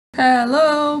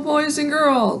Hello, boys and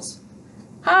girls.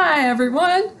 Hi,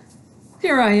 everyone.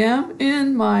 Here I am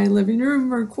in my living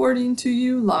room recording to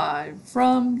you live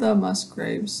from the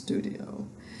Musgrave studio.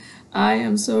 I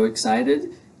am so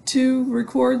excited to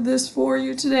record this for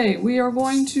you today. We are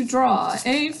going to draw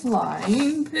a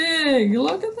flying pig.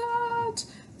 Look at that.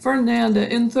 Fernanda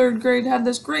in 3rd grade had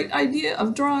this great idea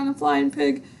of drawing a flying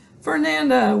pig.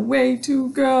 Fernanda, way to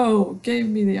go, gave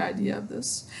me the idea of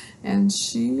this. And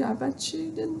I bet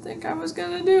she didn't think I was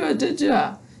gonna do it, did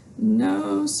ya?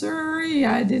 No, sirree,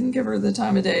 I didn't give her the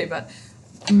time of day, but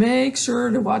make sure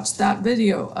to watch that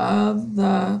video of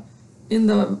in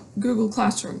the Google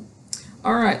Classroom.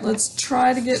 All right, let's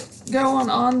try to get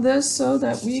going on this so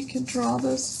that we can draw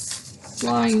this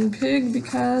flying pig,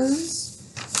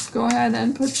 because go ahead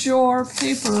and put your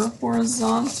paper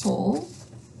horizontal,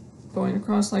 going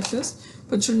across like this.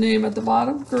 Put your name at the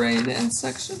bottom, grade and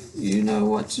section. You know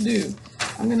what to do.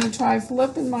 I'm going to try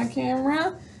flipping my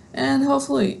camera and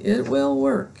hopefully it will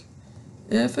work.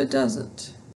 If it doesn't,